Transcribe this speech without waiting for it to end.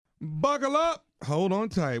Buckle up. Hold on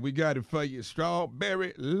tight. We got it for you.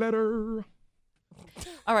 Strawberry letter.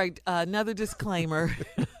 All right, another disclaimer.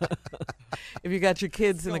 If you got your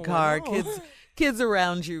kids in the car, kids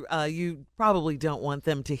around you, you probably don't want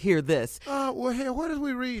them to hear this. Well, hell, what is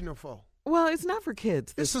we reading them for? Well, it's not for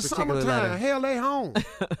kids. It's This the particular summertime. letter. Hell, they home.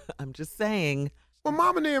 I'm just saying. Well,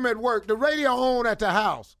 mama and them at work. The radio on at the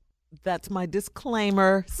house. That's my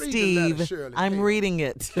disclaimer, Read the letter, Steve. Shirley. I'm Hey, reading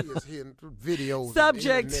it. Kids hearing videos. on the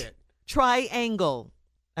Subject, internet. triangle.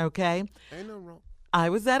 Okay. Ain't nothing wrong. I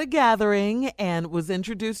was at a gathering and was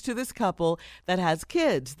introduced to this couple that has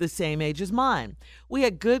kids the same age as mine. We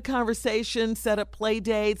had good conversation, set up play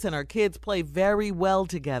dates, and our kids play very well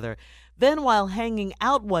together. Then, while hanging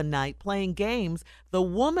out one night playing games, the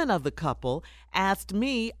woman of the couple asked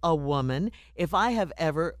me, a woman, if I have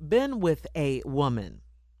ever been with a woman.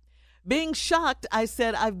 Being shocked, I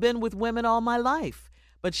said I've been with women all my life,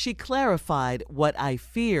 but she clarified what I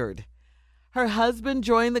feared. Her husband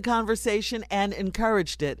joined the conversation and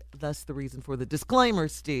encouraged it. Thus, the reason for the disclaimer,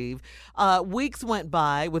 Steve. Weeks went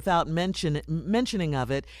by without mention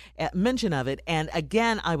of it. And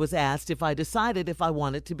again, I was asked if I decided if I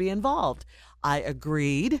wanted to be involved. I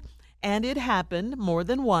agreed, and it happened more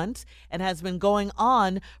than once and has been going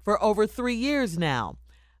on for over 3 years now.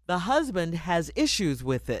 The husband has issues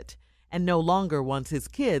with it and no longer wants his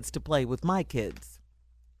kids to play with my kids.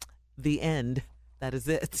 The end. That is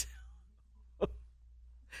it.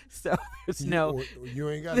 So there's no. You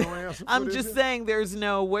ain't got no answer. I'm just saying there's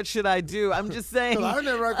no. What should I do? I'm just saying. I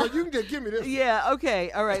never right. You can just give me this. Yeah.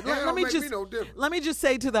 Okay. All right. Let me just. Let me just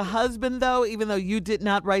say to the husband, though, even though you did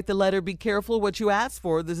not write the letter, be careful what you ask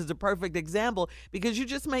for. This is a perfect example because you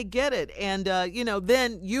just may get it, and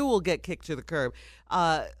then you will get kicked to the curb.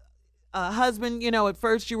 Husband, at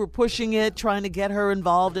first you were pushing it, trying to get her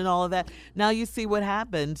involved and all of that. Now you see what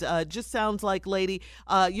happened. Just sounds like, lady,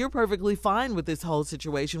 you're perfectly fine with this whole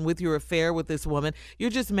situation, with your affair with this woman. You're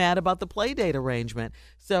just mad about the play date arrangement.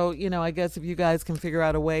 So, I guess if you guys can figure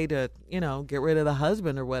out a way to, get rid of the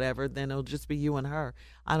husband or whatever, then it'll just be you and her.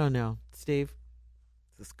 I don't know. Steve,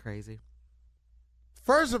 this is crazy.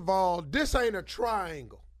 First of all, this ain't a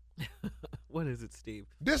triangle. What is it, Steve?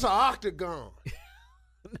 This an octagon.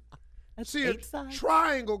 See, 8 sides?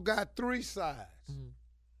 Triangle got 3 sides. Mm-hmm.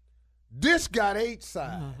 This got 8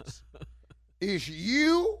 sides. It's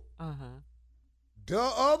you, the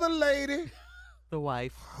other lady, the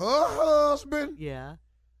wife, her husband,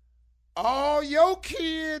 all your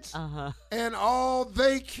kids, and all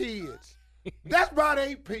they kids. That's about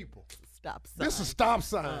 8 people. Stop sign. This is a stop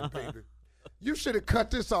sign, baby. You should have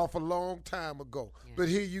cut this off a long time ago. Yeah. But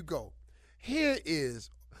here you go. Here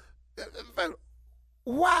is.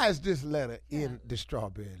 Why is this letter in the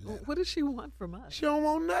strawberry letter? What does she want from us? She don't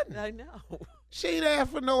want nothing. I know. She ain't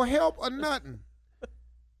asked for no help or nothing.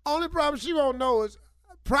 Only problem she won't know is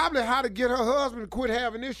probably how to get her husband to quit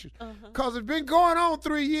having issues. Because it's been going on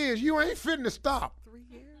 3 years. You ain't fitting to stop. 3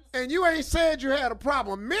 years? And you ain't said you had a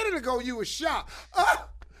problem. A minute ago you was shocked.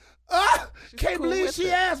 Can't cool believe she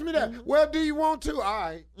asked me that. Well, do you want to? All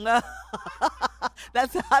right.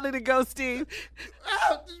 That's how did it go, Steve?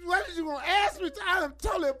 What did you going to ask me? I'm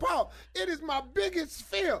totally appalled. It is my biggest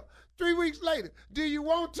fear. 3 weeks later, do you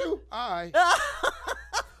want to? All right.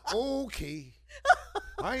 Okay.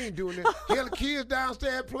 I ain't doing that. Hell, the kids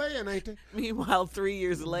downstairs playing, ain't they? Meanwhile, 3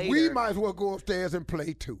 years later. We might as well go upstairs and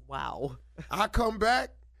play too. Wow. I come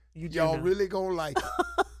back, y'all really going to like it.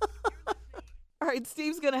 All right,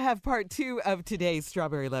 Steve's going to have part 2 of today's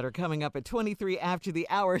Strawberry Letter coming up at 23 after the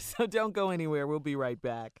hour, so don't go anywhere. We'll be right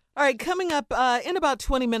back. All right, coming up in about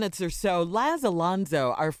 20 minutes or so, Laz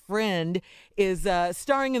Alonso, our friend, is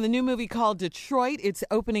starring in the new movie called Detroit. It's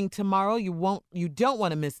opening tomorrow. You don't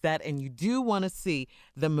want to miss that, and you do want to see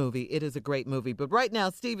the movie. It is a great movie. But right now,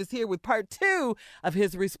 Steve is here with part 2 of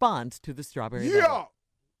his response to the Strawberry Letter. Yeah.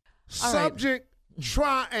 Subject.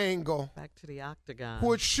 Triangle. Back to the octagon.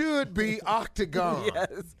 Which should be octagon.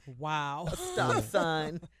 Yes. Wow. A stop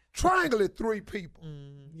sign. Triangle is 3 people.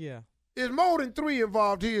 Yeah. There's more than 3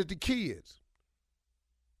 involved here is the kids.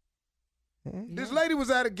 This lady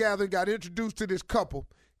was at a gathering, got introduced to this couple.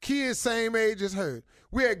 Kids same age as her.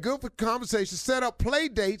 We had good conversation, set up play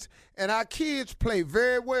dates, and our kids play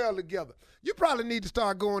very well together. You probably need to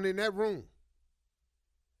start going in that room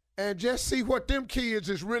and just see what them kids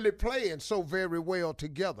is really playing so very well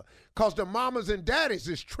together. Because the mamas and daddies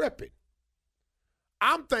is tripping.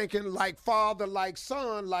 I'm thinking like father, like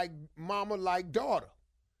son, like mama, like daughter.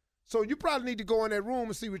 So you probably need to go in that room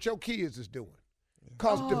and see what your kids is doing.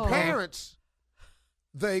 Because the parents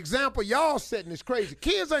The example y'all setting is crazy.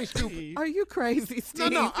 Kids ain't stupid. Are you crazy,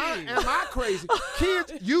 Steve? No, am I crazy?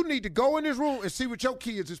 Kids, you need to go in this room and see what your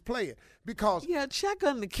kids is playing because Yeah, check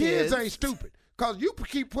on the kids ain't stupid. Because you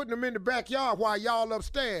keep putting them in the backyard while y'all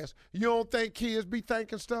upstairs. You don't think kids be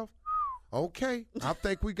thinking stuff? Okay, I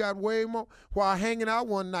think we got way more. While hanging out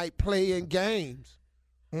one night playing games,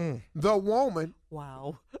 the woman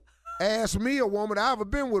Wow. asked me, a woman, I ever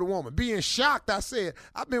been with a woman. Being shocked, I said,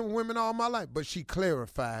 I've been with women all my life. But she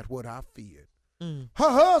clarified what I feared. Her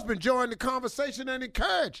husband joined the conversation and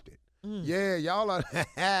encouraged it. Yeah, y'all are,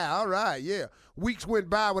 all right, yeah. Weeks went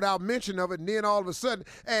by without mention of it, and then all of a sudden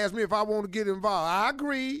asked me if I want to get involved. I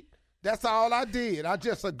agreed. That's all I did. I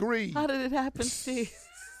just agreed. How did it happen, Steve?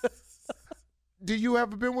 Do you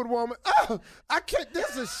ever been with a woman? Oh, I can't.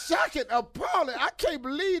 This is shocking, appalling. I can't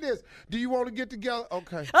believe this. Do you want to get together?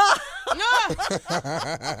 Okay.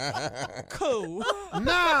 Cool.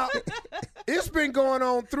 Now, it's been going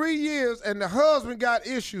on 3 years, and the husband got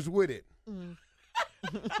issues with it.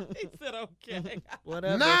 He said, okay.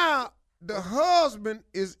 Whatever. Now, the husband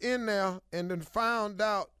is in there and then found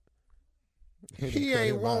out he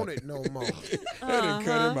ain't want it no more. They done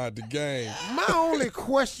cut him out the game. My only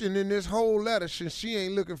question in this whole letter, since she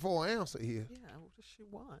ain't looking for an answer here, Yeah, what does she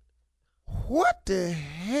want? what the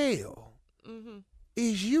hell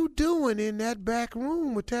is you doing in that back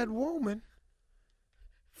room with that woman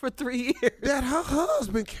For 3 years. that her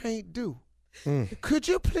husband can't do? Could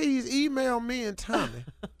you please email me and Tommy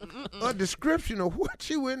a description of what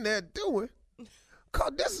you in there doing?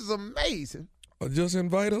 Because this is amazing. Or just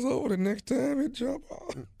invite us over the next time and jump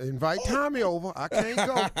on. Invite Tommy over. I can't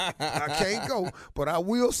go. I can't go. But I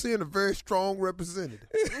will send a very strong representative.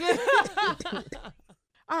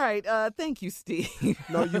 All right. Thank you, Steve.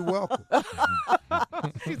 No, you're welcome.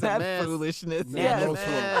 That foolishness. No, Yes. no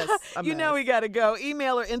foolishness. You know we got to go.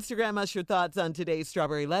 Email or Instagram us your thoughts on today's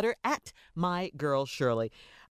Strawberry Letter at My Girl Shirley.